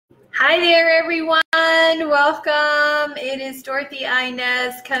Hi there, everyone. Welcome. It is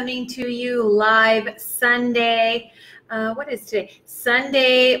Dorothy-Inez coming to you live Sunday. What is today?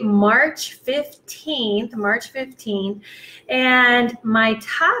 Sunday, March 15th. And my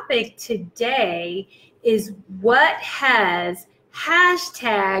topic today is what has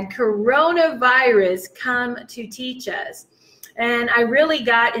hashtag coronavirus come to teach us? And I really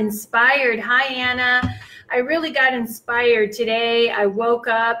got inspired. Hi, Anna. I really got inspired today. I woke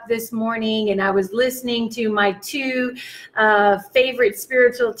up this morning and I was listening to my two favorite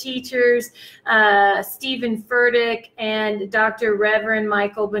spiritual teachers, Stephen Furtick and Dr. Reverend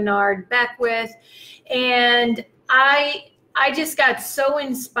Michael Bernard Beckwith. And I just got so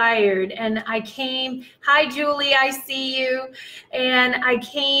inspired, and I came, hi Julie, I see you, and I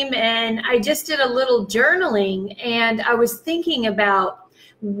came and I just did a little journaling, and I was thinking about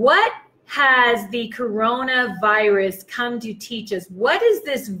what has the coronavirus come to teach us? What is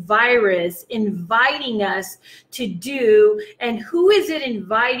this virus inviting us to do, and who is it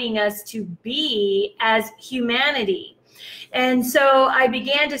inviting us to be as humanity? And so I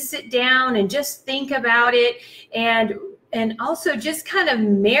began to sit down and just think about it, and also just kind of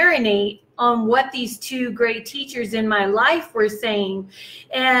marinate on what these two great teachers in my life were saying.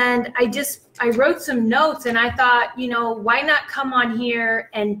 And I wrote some notes, and I thought, you know, why not come on here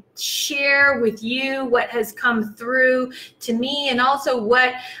and share with you what has come through to me, and also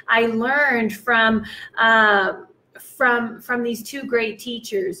what I learned from these two great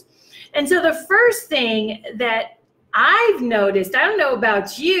teachers. And so the first thing that I've noticed, I don't know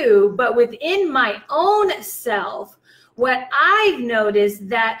about you, but within my own self, what I've noticed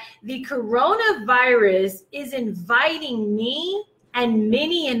that the coronavirus is inviting me and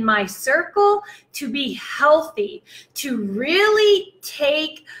many in my circle to be healthy, to really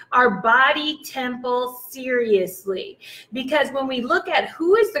take our body temple seriously. Because when we look at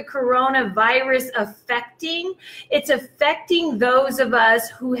who is the coronavirus affecting, it's affecting those of us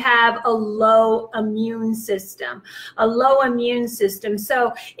who have a low immune system,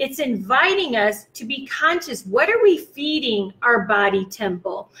 So it's inviting us to be conscious. What are we feeding our body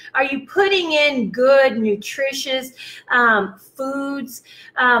temple? Are you putting in good, nutritious foods?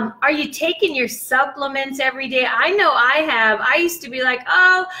 Are you taking your supplements every day? I know I have. I used to be like,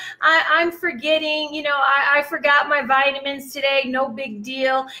 oh, I'm forgetting, you know, I forgot my vitamins today, no big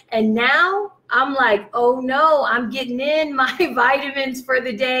deal. And now I'm like, oh no, I'm getting in my vitamins for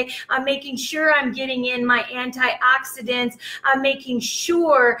the day. I'm making sure I'm getting in my antioxidants. I'm making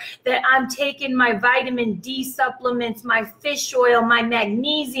sure that I'm taking my vitamin D supplements, my fish oil, my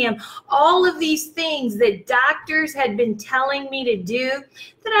magnesium, all of these things that doctors had been telling me to do,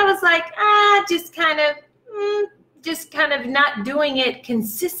 that I was like, just kind of not doing it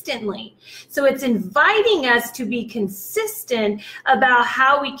consistently. So it's inviting us to be consistent about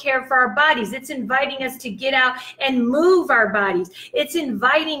how we care for our bodies. It's inviting us to get out and move our bodies. It's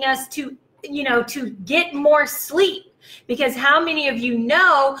inviting us to, you know, to get more sleep. Because how many of you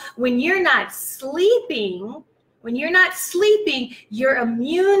know when you're not sleeping, your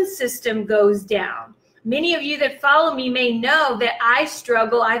immune system goes down? Many of you that follow me may know that I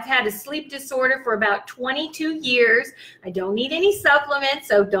struggle. I've had a sleep disorder for about 22 years. I don't need any supplements,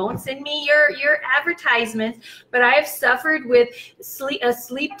 so don't send me your advertisements. But I have suffered with a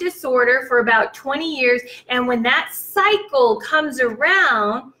sleep disorder for about 20 years. And when that cycle comes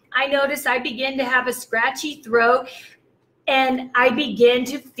around, I notice I begin to have a scratchy throat, and I begin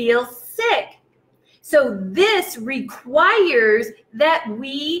to feel sick. So this requires that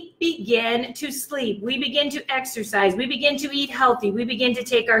we begin to sleep. We begin to exercise. We begin to eat healthy. We begin to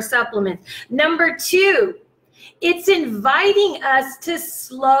take our supplements. Number two, it's inviting us to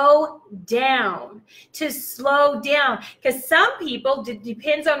slow down, because some people, it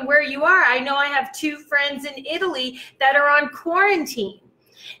depends on where you are. I know I have two friends in Italy that are on quarantine.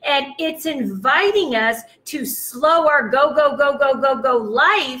 And it's inviting us to slow our go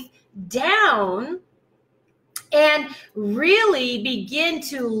life down, and really begin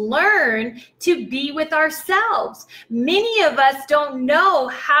to learn to be with ourselves. Many of us don't know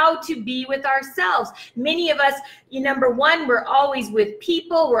how to be with ourselves. Many of us, number one, we're always with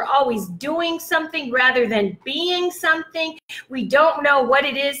people. We're always doing something rather than being something. We don't know what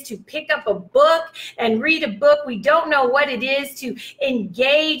it is to pick up a book and read a book. We don't know what it is to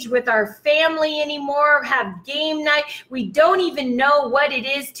engage with our family anymore, have game night. We don't even know what it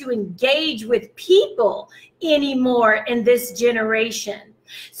is to engage with people anymore in this generation.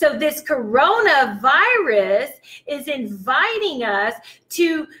 So this coronavirus is inviting us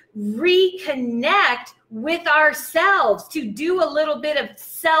to reconnect with ourselves, to do a little bit of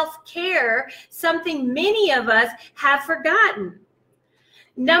self-care, something many of us have forgotten.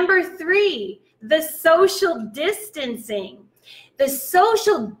 Number 3, the social distancing. The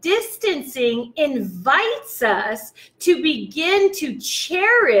social distancing invites us to begin to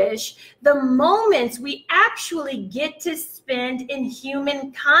cherish the moments we actually get to spend in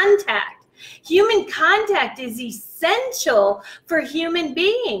human contact. Human contact is essential for human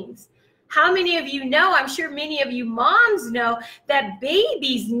beings. How many of you know, I'm sure many of you moms know, that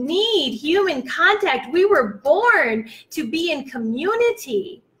babies need human contact. We were born to be in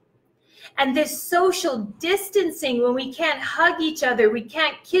community. And this social distancing, when we can't hug each other, we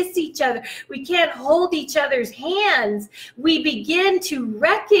can't kiss each other, we can't hold each other's hands, we begin to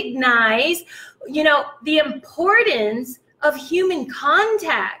recognize, the importance of human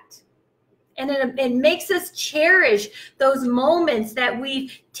contact. And it makes us cherish those moments that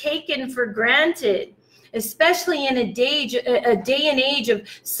we've taken for granted, especially in a day and age of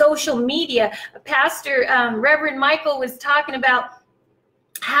social media. Pastor Reverend Michael was talking about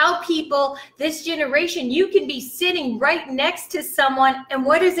how people, this generation, you can be sitting right next to someone, and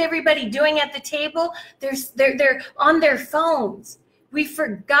what is everybody doing at the table? They're on their phones. We've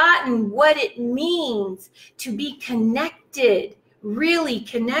forgotten what it means to be connected, really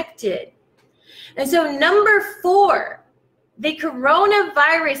connected. And so number 4, the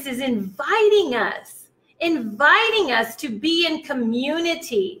coronavirus is inviting us to be in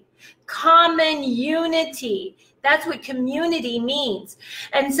community, common unity. That's what community means.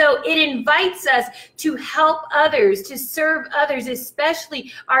 And so it invites us to help others, to serve others,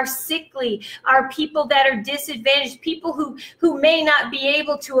 especially our sickly, our people that are disadvantaged, people who may not be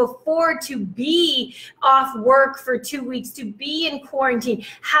able to afford to be off work for 2 weeks, to be in quarantine.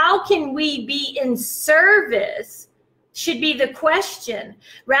 How can we be in service? Should be the question,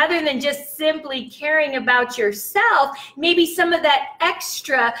 rather than just simply caring about yourself. Maybe some of that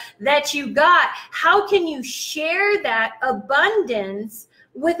extra that you got, how can you share that abundance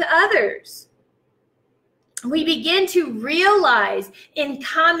with others? We begin to realize in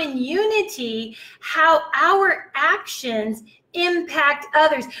common unity how our actions impact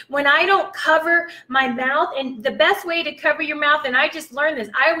others. When I don't cover my mouth, and the best way to cover your mouth, and I just learned this,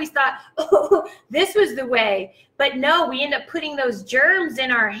 I always thought, oh, this was the way. But no, we end up putting those germs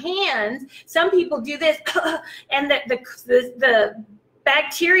in our hands. Some people do this, and the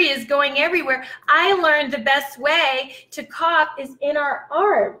bacteria is going everywhere. I learned the best way to cough is in our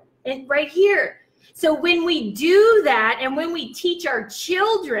arm, and right here. So when we do that, and when we teach our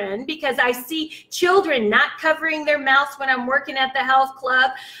children, because I see children not covering their mouths when I'm working at the health club,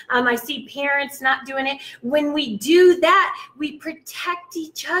 I see parents not doing it. When we do that, we protect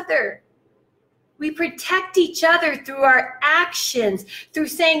each other. We protect each other through our actions, through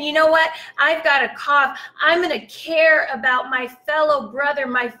saying, you know what, I've got a cough. I'm going to care about my fellow brother,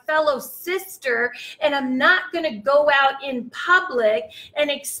 my fellow sister, and I'm not going to go out in public and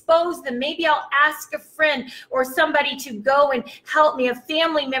expose them. Maybe I'll ask a friend or somebody to go and help me, a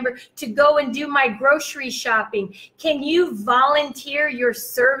family member, to go and do my grocery shopping. Can you volunteer your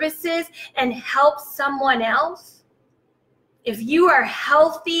services and help someone else? If you are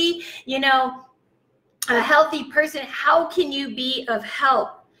healthy, a healthy person, how can you be of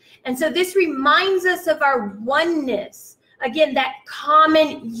help? And so this reminds us of our oneness. Again, that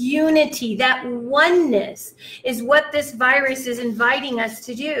common unity, that oneness is what this virus is inviting us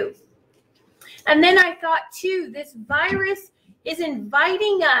to do. And then I thought too, this virus is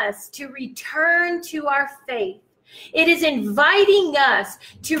inviting us to return to our faith. It is inviting us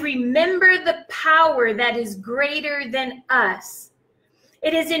to remember the power that is greater than us.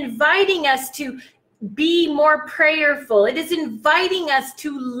 It is inviting us to be more prayerful. It is inviting us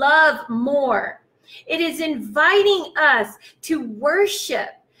to love more. It is inviting us to worship.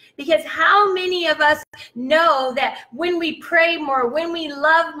 Because how many of us know that when we pray more, when we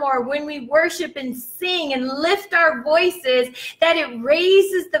love more, when we worship and sing and lift our voices, that it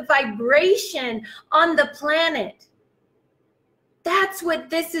raises the vibration on the planet? That's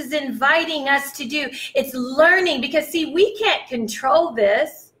what this is inviting us to do. It's learning, because see, we can't control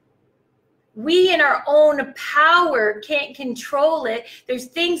this. We in our own power can't control it. There's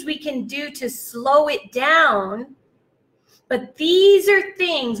things we can do to slow it down. But these are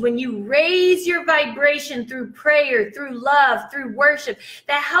things, when you raise your vibration through prayer, through love, through worship,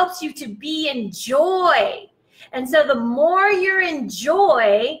 that helps you to be in joy. And so the more you're in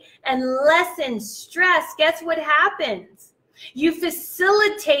joy and less in stress, guess what happens? You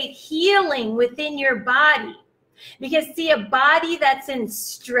facilitate healing within your body. Because see, a body that's in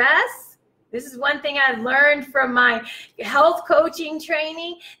stress, this is one thing I've learned from my health coaching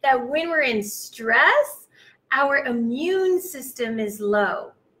training, that when we're in stress, our immune system is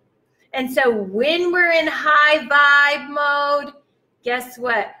low. And so when we're in high vibe mode, guess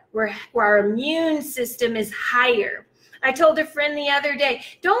what? Our immune system is higher. I told a friend the other day,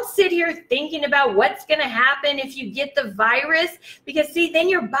 don't sit here thinking about what's going to happen if you get the virus, because see, then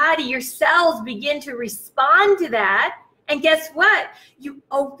your body, your cells begin to respond to that. And guess what? You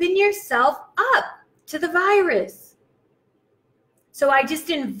open yourself up to the virus. So I just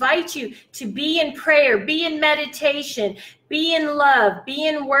invite you to be in prayer, be in meditation, be in love, be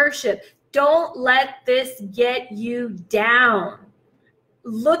in worship. Don't let this get you down.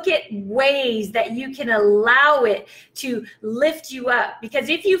 Look at ways that you can allow it to lift you up. Because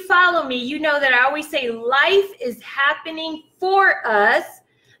if you follow me, you know that I always say life is happening for us,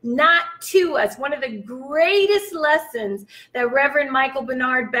 not to us. One of the greatest lessons that Reverend Michael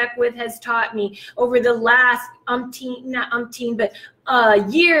Bernard Beckwith has taught me over the last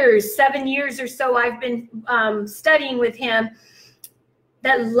years, 7 years or so I've been studying with him,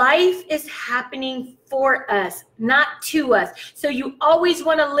 that life is happening for us, not to us. So you always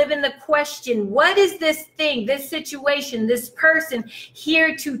want to live in the question, what is this thing, this situation, this person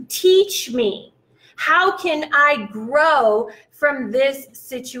here to teach me? How can I grow from this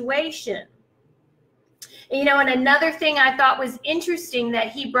situation? You know, and another thing I thought was interesting that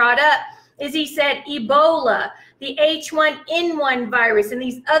he brought up is he said Ebola, the H1N1 virus, and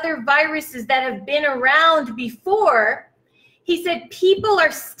these other viruses that have been around before. He said people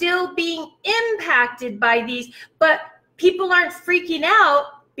are still being impacted by these, but people aren't freaking out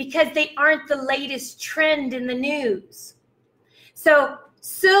because they aren't the latest trend in the news. So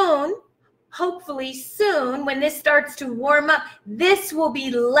soon, hopefully soon, when this starts to warm up, this will be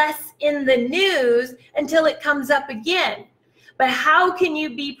less in the news until it comes up again. But how can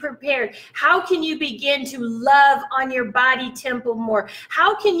you be prepared? How can you begin to love on your body temple more?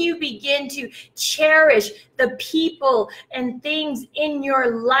 How can you begin to cherish the people and things in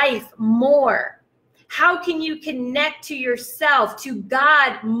your life more? How can you connect to yourself, to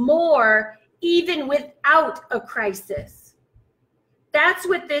God more, even without a crisis? That's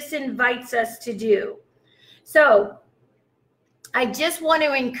what this invites us to do. So I just want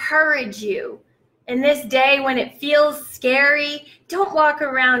to encourage you in this day when it feels scary, don't walk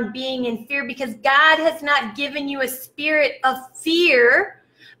around being in fear, because God has not given you a spirit of fear,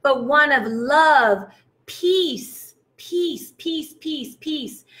 but one of love, peace,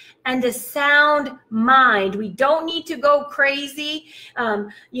 and a sound mind. We don't need to go crazy,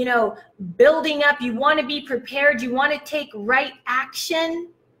 building up. You want to be prepared. You want to take right action.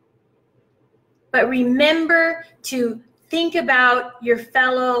 But remember to think about your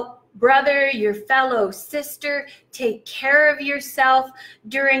fellow brother, your fellow sister. Take care of yourself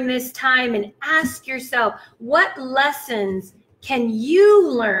during this time and ask yourself, what lessons can you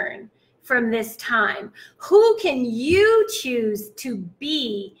learn from this time? Who can you choose to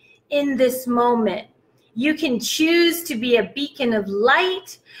be in this moment? You can choose to be a beacon of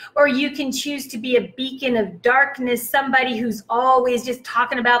light, or you can choose to be a beacon of darkness, somebody who's always just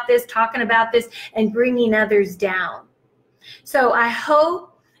talking about this, and bringing others down. So I hope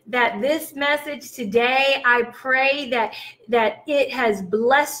that this message today, I pray that it has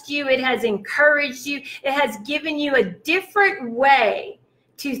blessed you, it has encouraged you, it has given you a different way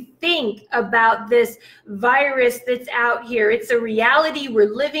to think about this virus that's out here. It's a reality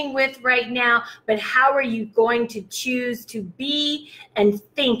we're living with right now, but how are you going to choose to be and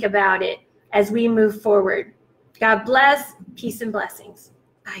think about it as we move forward? God bless, peace and blessings.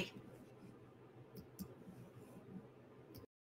 Bye.